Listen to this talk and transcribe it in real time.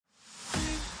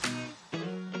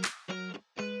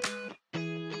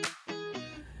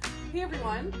Hey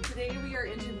everyone, today we are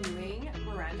interviewing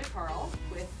Miranda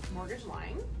with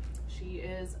Mortgageline. She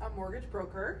is a mortgage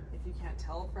broker, if you can't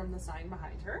tell from the sign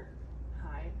behind her.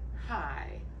 Hi.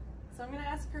 Hi. So I'm going to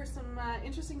ask her some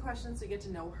interesting questions to get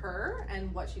to know her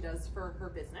and what she does for her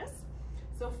business.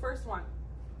 So first one,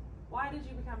 why did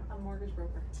you become a mortgage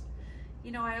broker?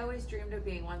 You know, I always dreamed of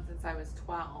being one since I was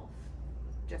 12.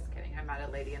 Just kidding. I met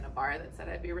a lady in a bar that said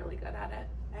I'd be really good at it.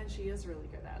 And she is really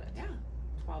good at it. Yeah.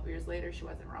 12 years later, she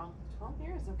wasn't wrong. 12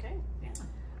 years, okay.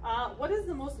 Yeah. What is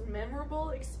the most memorable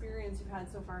experience you've had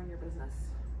so far in your business?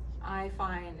 I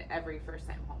find every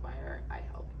first-time home buyer I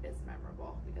help is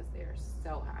memorable because they are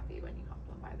so happy when you help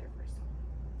them buy their first home.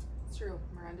 It's true.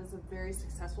 Miranda's a very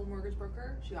successful mortgage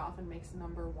broker. She often makes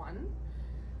number one.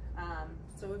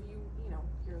 So if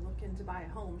you're looking to buy a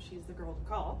home, she's the girl to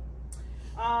call.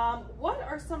 What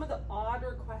are some of the odd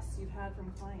requests you've had from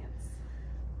clients?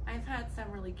 I've had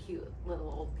some really cute little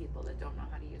old people that don't know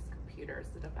how to use computers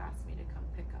that have asked me to come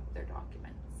pick up their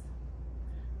documents.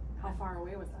 How far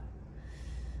away was that?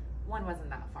 One wasn't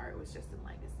that far, it was just in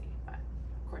Legacy, but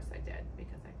of course I did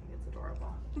because I think it's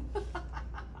adorable.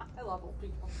 I love old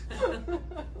people.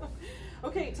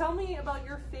 Okay, tell me about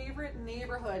your favorite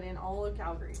neighborhood in all of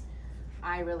Calgary.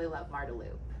 I really love Marda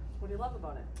Loop. What do you love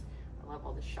about it? I love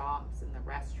all the shops and the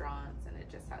restaurants, and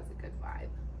it just has a good vibe.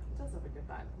 It does have a good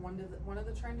vibe. One of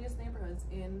the trendiest neighborhoods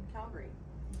in Calgary.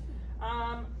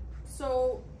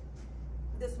 So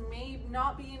this may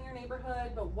not be in your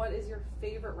neighborhood, but what is your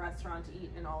favorite restaurant to eat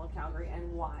in all of Calgary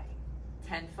and why?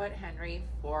 10-Foot Henry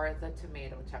for the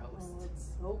tomato toast. Oh, it's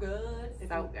so good.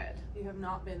 So good. If you have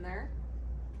not been there,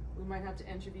 we might have to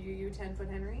interview you, 10-Foot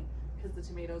Henry, because the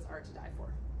tomatoes are to die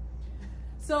for.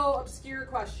 So, obscure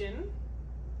question.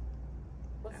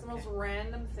 What's the most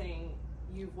random thing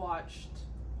you've watched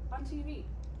on TV?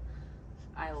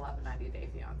 I love 90 Day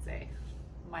Fiancé.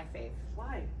 My fave.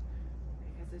 Why?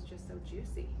 Because it's just so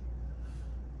juicy.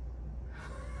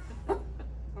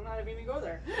 I'm not even gonna go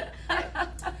there.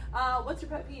 What's your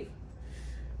pet peeve?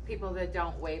 People that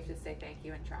don't wave to say thank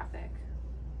you in traffic.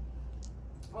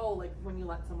 Oh, like when you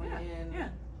let someone in. Yeah.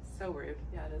 So rude.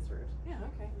 Yeah, it is rude. Yeah.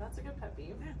 Okay, that's a good pet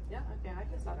peeve. Yeah. Okay, I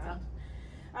can see that.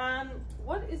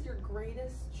 What is your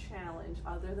greatest challenge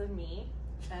other than me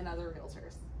and other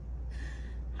realtors?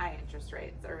 High interest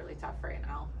rates are really tough right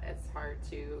now. It's hard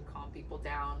to calm people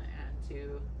down and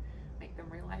to make them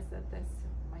realize that this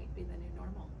might be the new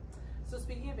normal. So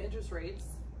speaking of interest rates,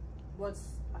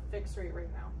 what's a fixed rate right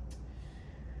now?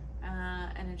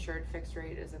 An insured fixed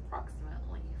rate is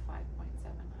approximately 5.79.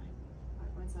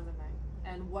 5.79.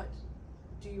 And what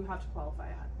do you have to qualify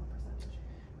at? What percentage?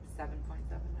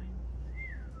 7.79.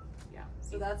 Yeah.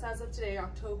 So that's as of today,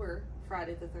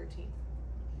 Friday the 13th.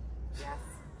 Yes.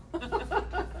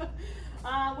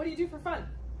 What do you do for fun?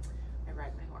 I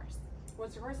ride my horse.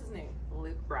 What's your horse's name?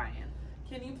 Luke Bryan.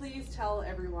 Can you please tell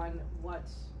everyone what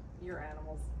your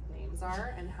animals' names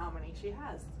are and how many she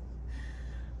has?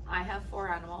 I have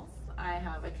 4 animals. I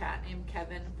have a cat named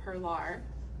Kevin Perlar,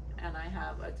 and I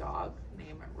have a dog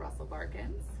named Russell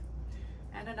Barkins,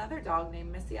 and another dog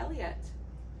named Missy Elliott,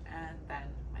 and then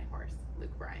my horse,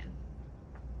 Luke Bryan.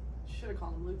 Should have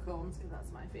called him Luke Combs because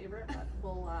that's my favorite, but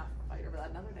we'll fight over that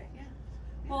another day. Yeah.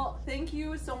 Well, thank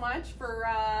you so much for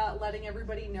letting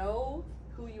everybody know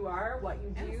who you are, what you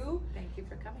do. Thank you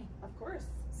for coming. Of course.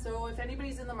 So if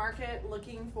anybody's in the market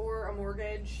looking for a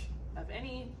mortgage of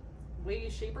any way,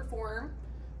 shape, or form,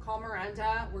 call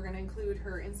Miranda. We're going to include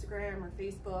her Instagram, her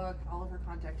Facebook, all of her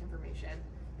contact information,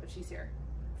 but she's here.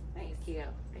 Thank you.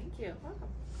 Thank you. Welcome.